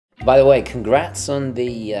By the way, congrats on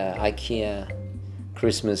the Ikea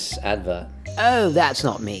Christmas advert. Oh, that's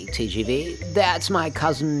not me, TGV. That's my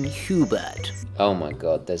cousin Hubert. Oh my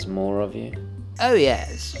god, there's more of you? Oh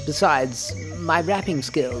yes. Besides, my rapping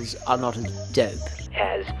skills are not as dope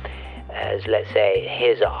as let's say,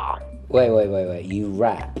 his are. Wait, you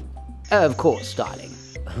rap? Oh, of course, darling.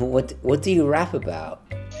 What do you rap about?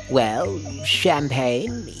 Well,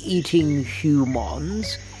 champagne, eating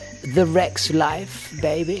humans, the Rex life,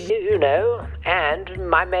 baby. You know, and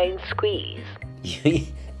my main squeeze.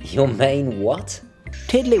 Your main what?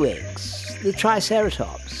 Tiddlywinks, the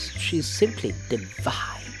Triceratops. She's simply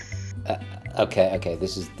divine. Okay,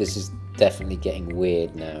 this is definitely getting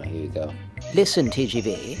weird now, Hugo. Listen,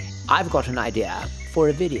 TGV, I've got an idea for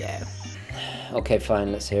a video. Okay,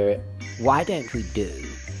 fine, let's hear it. Why don't we do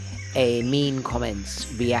a mean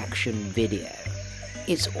comments reaction video?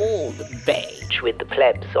 It's all the rage with the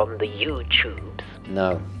plebs on the YouTubes.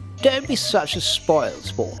 No. Don't be such a spoiled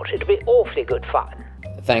sport. It'll be awfully good fun.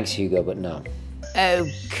 Thanks, Hugo, but no. Oh,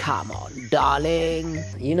 come on, darling.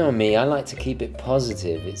 You know me, I like to keep it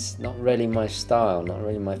positive. It's not really my style, not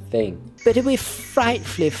really my thing. But it'll be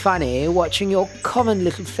frightfully funny watching your common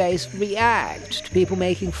little face react to people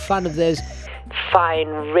making fun of those fine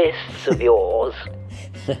wrists of yours.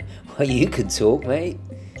 Well, you could talk, mate.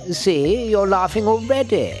 See, you're laughing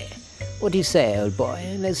already. What do you say, old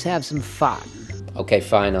boy? Let's have some fun. Okay,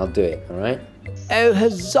 fine, I'll do it, alright? Oh,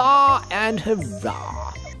 huzzah and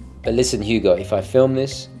hurrah. But listen, Hugo, if I film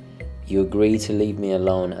this, you agree to leave me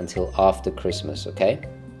alone until after Christmas, okay?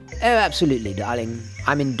 Oh, absolutely, darling.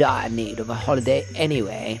 I'm in dire need of a holiday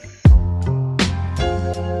anyway.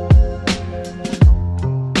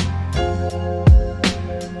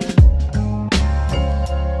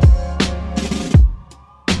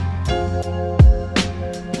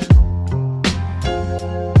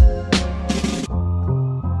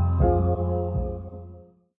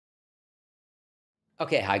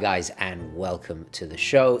 Okay, hi guys, and welcome to the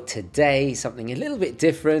show. Today, something a little bit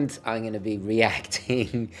different. I'm going to be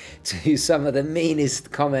reacting to some of the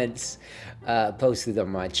meanest comments posted on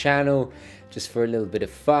my channel, just for a little bit of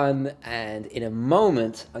fun. And in a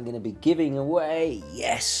moment, I'm going to be giving away,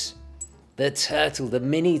 yes, the turtle, the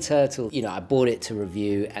mini turtle. You know, I bought it to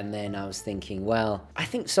review, and then I was thinking, well, I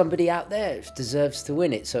think somebody out there deserves to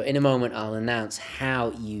win it. So in a moment, I'll announce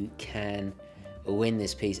how you can win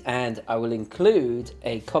this piece, and I will include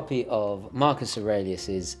a copy of Marcus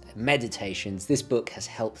Aurelius's Meditations. This book has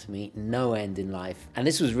helped me no end in life, and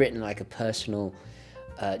this was written like a personal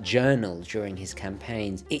journal during his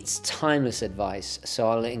campaigns. It's timeless advice, so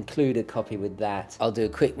I'll include a copy with that. I'll do a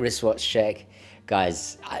quick wristwatch check.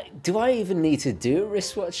 Guys, do I even need to do a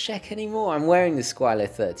wristwatch check anymore? I'm wearing the Squalo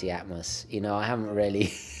 30 Atmos. You know, I haven't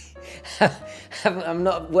really I'm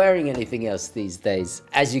not wearing anything else these days.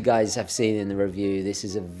 As you guys have seen in the review, this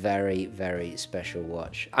is a very, very special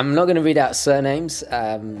watch. I'm not going to read out surnames,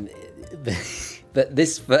 but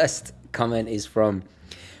this first comment is from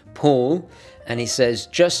Paul, and he says,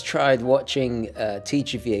 just tried watching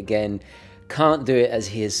TGV again, can't do it as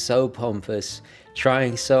he is so pompous,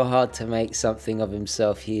 trying so hard to make something of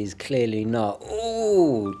himself he is clearly not.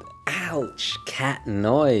 Ooh, ouch, cat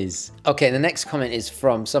noise. Okay, the next comment is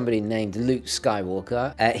from somebody named Luke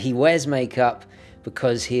Skywalker. He wears makeup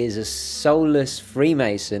because he is a soulless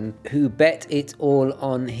Freemason who bet it all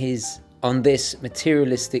on this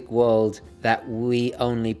materialistic world that we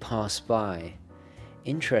only pass by.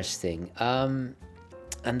 Interesting. And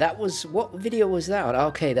that was, what video was that?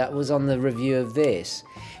 Okay, that was on the review of this.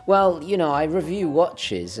 Well, you know, I review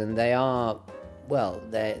watches, and they are, well,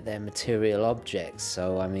 they're material objects,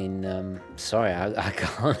 so I mean, sorry, I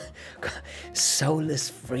can't. Soulless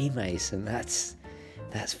Freemason, that's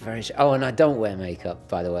very. Oh, and I don't wear makeup,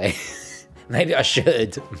 by the way. Maybe I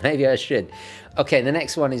should. Okay, the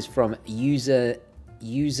next one is from username.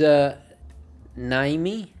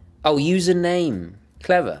 Oh, username.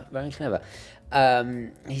 Clever, very clever.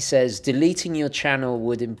 He says, deleting your channel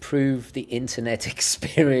would improve the internet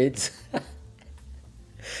experience.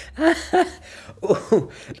 Oh,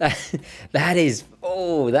 that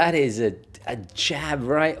is a jab,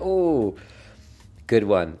 right? Oh, good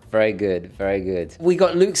one. Very good, very good. We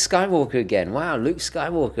got Luke Skywalker again. Wow, Luke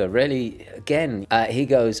Skywalker, really, again. He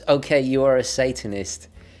goes, okay, you are a Satanist.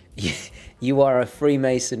 You are a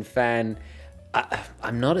Freemason fan.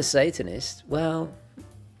 I'm not a Satanist. Well...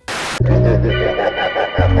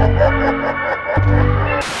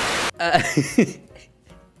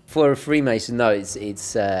 For a Freemason, no,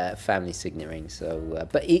 it's family signaling. So,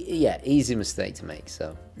 but yeah, easy mistake to make.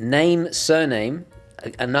 So, name, surname,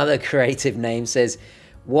 another creative name says,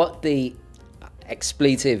 what the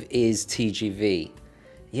expletive is TGV?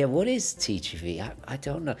 Yeah, what is TGV? I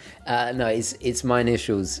don't know. No, it's my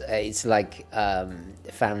initials. It's like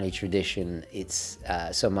family tradition. It's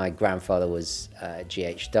so my grandfather was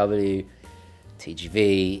GHW,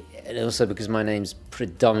 TGV, and also because my name's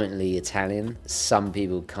predominantly Italian, some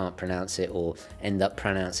people can't pronounce it or end up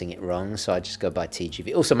pronouncing it wrong, so I just go by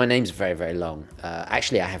TGV. Also, my name's very, very long.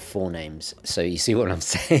 Actually, I have 4 names, so you see what I'm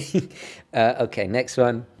saying. Okay, next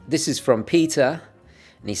one. This is from Peter.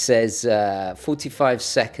 And he says, 45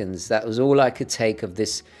 seconds, that was all I could take of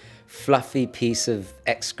this fluffy piece of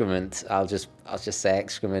excrement. I'll just say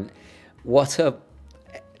excrement. What a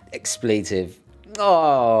expletive.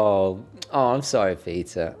 Oh, I'm sorry,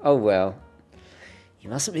 Peter. Oh, well.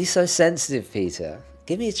 You mustn't be so sensitive, Peter.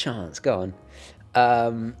 Give me a chance, go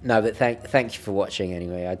on. No, but thank you for watching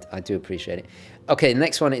anyway. I do appreciate it. Okay,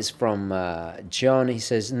 next one is from John. He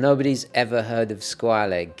says, nobody's ever heard of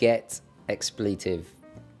squale. Get expletive.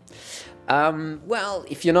 Well,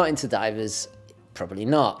 if you're not into divers, probably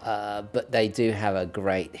not, but they do have a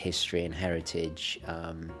great history and heritage,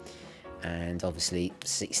 and obviously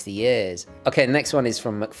 60 years. Okay, next one is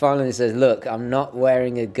from McFarlane. He says, look, I'm not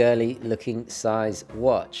wearing a girly looking size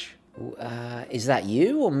watch. Is that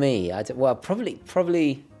you or me? Well, probably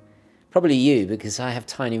you, because I have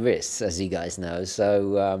tiny wrists, as you guys know.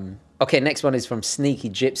 So, okay, next one is from Sneaky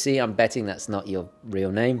Gypsy. I'm betting that's not your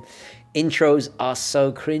real name. Intros are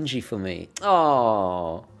so cringy for me.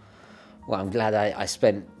 Oh, well, I'm glad I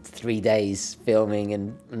spent 3 days filming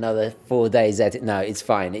and another 4 days editing. No, it's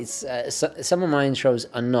fine. It's some of my intros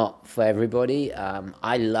are not for everybody. I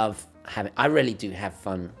really do have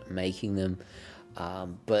fun making them,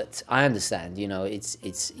 but I understand. You know,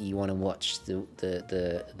 it's you want to watch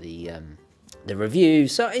the review,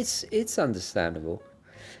 so it's understandable.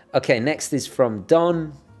 Okay, next is from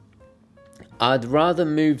Don. I'd rather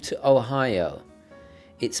move to Ohio.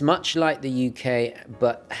 It's much like the UK,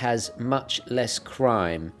 but has much less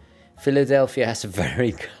crime. Philadelphia has a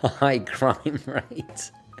very high crime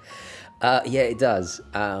rate. Yeah, it does.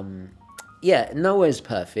 Yeah, nowhere's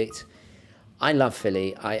perfect. I love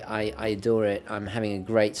Philly. I adore it. I'm having a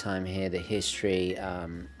great time here. The history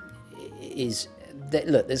is...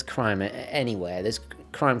 Look, there's crime anywhere.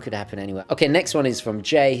 Crime could happen anywhere. Okay, next one is from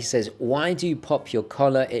Jay. He says, why do you pop your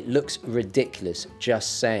collar? It looks ridiculous.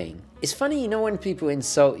 Just saying. It's funny, you know, when people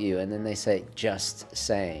insult you and then they say, just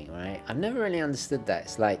saying, right? I've never really understood that.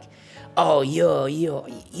 It's like, oh,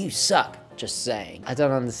 you suck. Just saying. I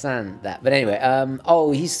don't understand that. But anyway,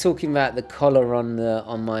 oh, he's talking about the collar on the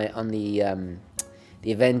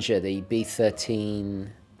Avenger, the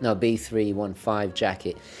B315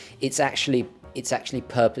 jacket. It's actually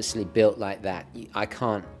purposely built like that. I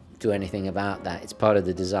can't do anything about that. It's part of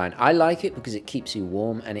the design. I like it because it keeps you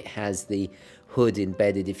warm and it has the hood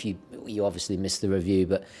embedded. If you obviously missed the review,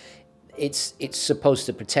 but it's supposed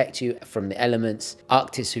to protect you from the elements.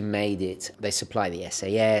 Arctis, who made it, they supply the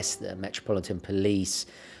SAS, the Metropolitan Police,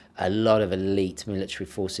 a lot of elite military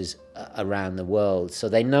forces around the world. So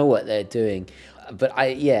they know what they're doing. But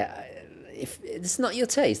if it's not your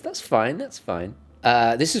taste, that's fine. That's fine.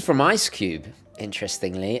 This is from Ice Cube,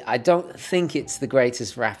 interestingly. I don't think it's the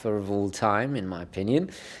greatest rapper of all time, in my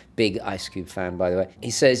opinion. Big Ice Cube fan, by the way.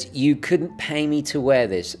 He says, you couldn't pay me to wear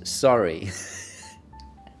this, sorry.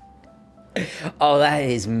 Oh, that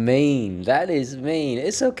is mean. That is mean.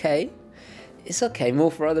 It's okay. It's okay, more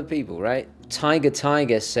for other people, right?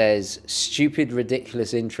 Tiger says, stupid,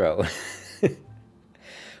 ridiculous intro.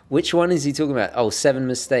 Which one is he talking about? Oh, 7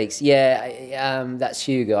 mistakes. Yeah, that's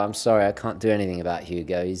Hugo. I'm sorry, I can't do anything about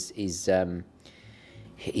Hugo. He's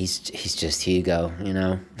just Hugo, you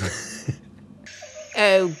know.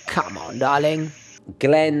 Oh, come on, darling.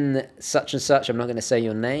 Glenn, such and such, I'm not going to say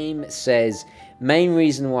your name, says, main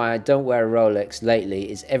reason why I don't wear a Rolex lately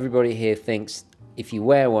is everybody here thinks if you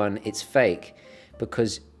wear one, it's fake.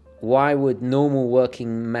 Because why would normal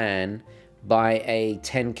working man buy a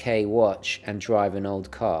 10K watch and drive an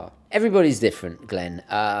old car? Everybody's different, Glenn.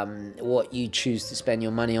 What you choose to spend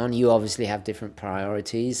your money on, you obviously have different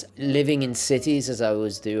priorities. Living in cities, as I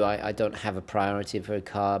always do, I don't have a priority for a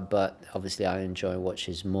car, but obviously I enjoy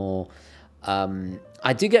watches more.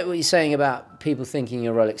 I do get what you're saying about people thinking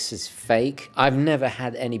your Rolex is fake. I've never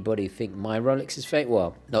had anybody think my Rolex is fake.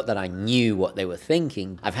 Well, not that I knew what they were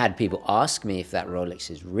thinking. I've had people ask me if that Rolex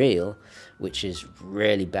is real, which is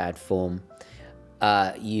really bad form.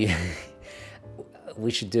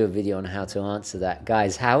 we should do a video on how to answer that.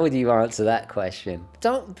 Guys, how would you answer that question?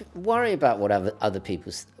 Don't worry about what other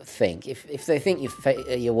people think. If they think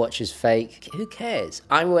your watch is fake, who cares?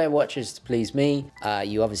 I wear watches to please me.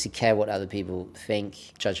 You obviously care what other people think,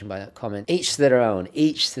 judging by that comment. Each to their own,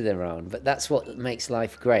 each to their own. But that's what makes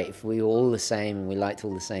life great. If we were all the same and we liked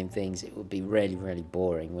all the same things, it would be really, really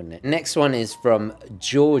boring, wouldn't it? Next one is from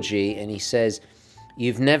Georgie, and he says,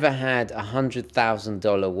 "You've never had a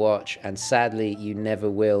 $100,000 watch, and sadly, you never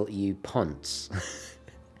will, you ponce."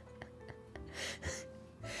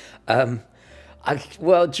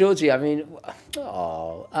 Well, Georgie, I mean,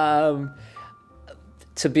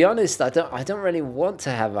 to be honest, I don't really want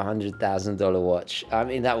to have a $100,000 watch. I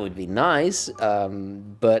mean, that would be nice,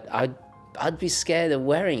 but I'd be scared of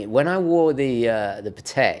wearing it. When I wore the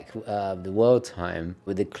Patek, the World Time,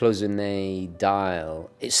 with the cloisonné dial,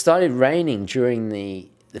 it started raining during the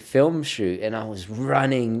film shoot, and I was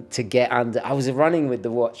running to get under. I was running with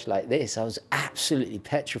the watch like this. I was absolutely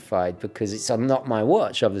petrified because it's not my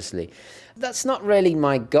watch, obviously. That's not really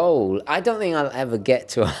my goal. I don't think I'll ever get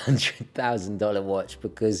to a $100,000 watch,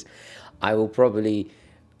 because I will probably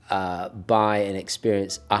buy and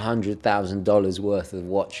experience $100,000 worth of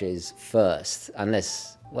watches first,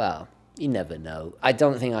 unless, well, you never know. I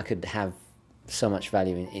don't think I could have so much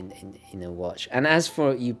value in a watch. And as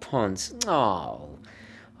for you ponce,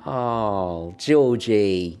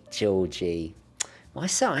 Georgie, why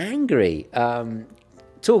so angry?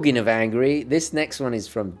 Talking of angry, this next one is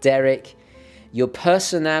from Derek. "Your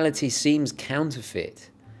personality seems counterfeit."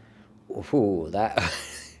 Ooh, that...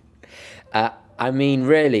 I mean,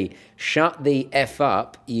 really, shut the F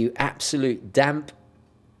up, you absolute damp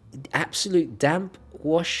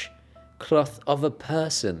washcloth of a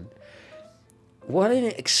person. What an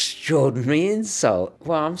extraordinary insult.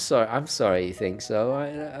 Well, I'm sorry you think so.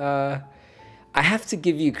 I have to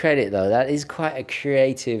give you credit, though. That is quite a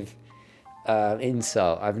creative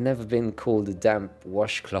insult. I've never been called a damp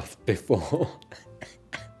washcloth before.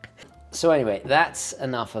 So anyway, that's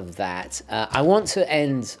enough of that. I want to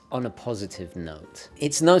end on a positive note.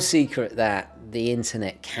 It's no secret that the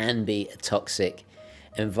internet can be a toxic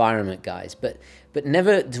environment, guys, but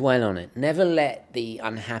never dwell on it. Never let the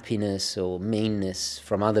unhappiness or meanness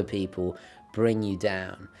from other people bring you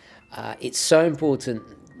down. It's so important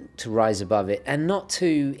to rise above it and not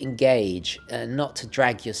to engage, not to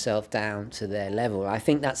drag yourself down to their level. I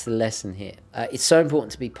think that's the lesson here. It's so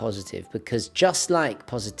important to be positive, because just like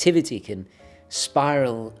positivity can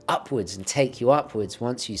spiral upwards and take you upwards,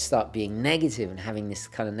 once you start being negative and having this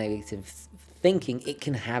kind of negative thinking, it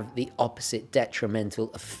can have the opposite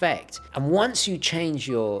detrimental effect. And once you change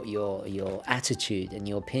your attitude and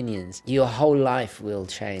your opinions, your whole life will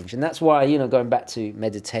change. And that's why, you know, going back to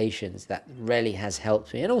meditations, that really has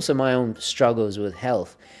helped me. And also my own struggles with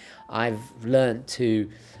health. I've learned to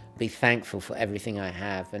be thankful for everything I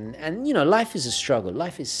have. And you know, life is a struggle.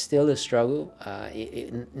 Life is still a struggle.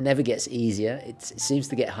 It never gets easier. It seems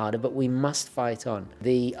to get harder, but we must fight on.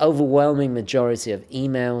 The overwhelming majority of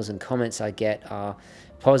emails and comments I get are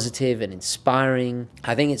positive and inspiring.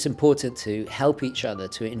 I think it's important to help each other,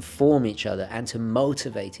 to inform each other, and to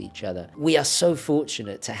motivate each other. We are so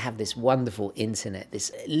fortunate to have this wonderful internet,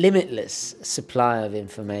 this limitless supply of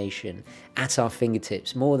information at our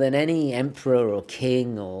fingertips, more than any emperor or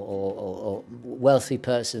king or wealthy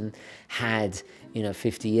person had, you know,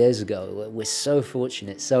 50 years ago. We're so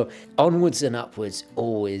fortunate. So onwards and upwards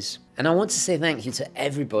always. And I want to say thank you to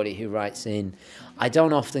everybody who writes in. I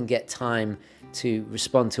don't often get time to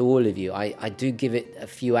respond to all of you. I do give it a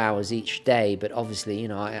few hours each day, but obviously, you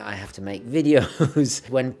know, I have to make videos.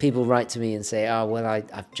 When people write to me and say, oh, well,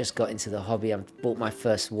 I've just got into the hobby, I've bought my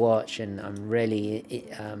first watch, and I'm really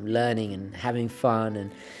learning and having fun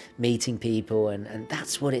and meeting people, and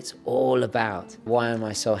that's what it's all about. Why am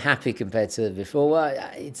I so happy compared to before? Well,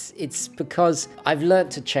 it's because I've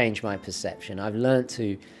learned to change my perception. I've learned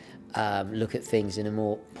to look at things in a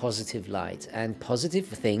more positive light, and positive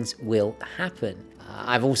things will happen.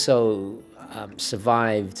 I've also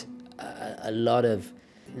survived a lot of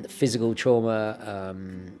physical trauma,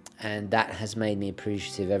 and that has made me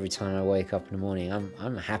appreciative every time I wake up in the morning.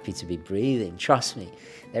 I'm happy to be breathing. Trust me,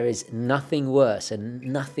 there is nothing worse and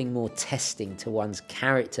nothing more testing to one's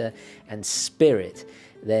character and spirit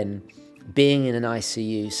than being in an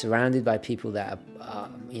ICU surrounded by people that are,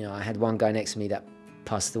 you know, I had one guy next to me that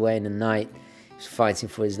passed away in the night. He was fighting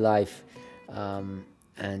for his life,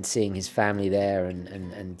 and seeing his family there,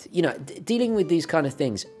 and you know, dealing with these kind of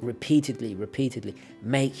things repeatedly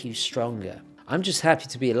make you stronger. I'm just happy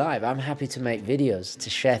to be alive. I'm happy to make videos, to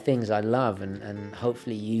share things I love, and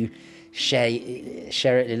hopefully you share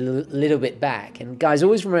it a little bit back. And guys,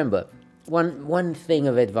 always remember, one thing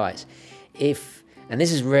of advice, and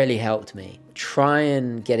this has really helped me, try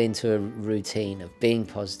and get into a routine of being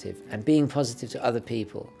positive and being positive to other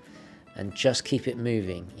people, and just keep it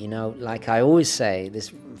moving. You know, like I always say,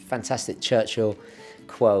 this fantastic Churchill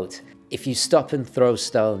quote, if you stop and throw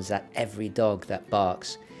stones at every dog that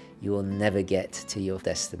barks, you will never get to your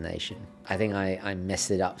destination. I think I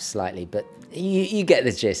messed it up slightly, but you get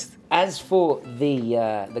the gist. As for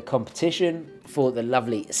the competition for the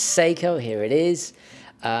lovely Seiko, here it is.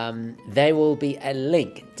 There will be a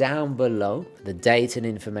link down below. The date and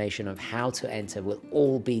information of how to enter will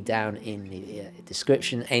all be down in the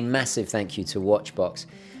description. A massive thank you to Watchbox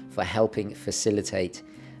for helping facilitate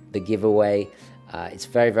the giveaway. It's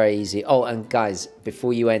very, very easy. Oh, and guys,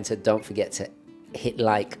 before you enter, don't forget to hit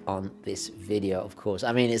like on this video, of course.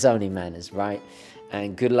 I mean, it's only manners, right?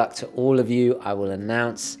 And good luck to all of you. I will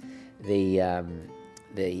announce the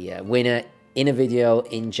winner in a video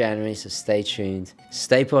in January, so stay tuned.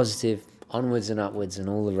 Stay positive, onwards and upwards, and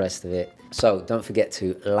all the rest of it. So don't forget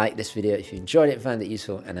to like this video if you enjoyed it and found it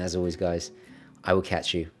useful. And as always, guys, I will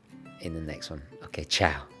catch you in the next one. Okay,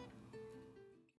 ciao.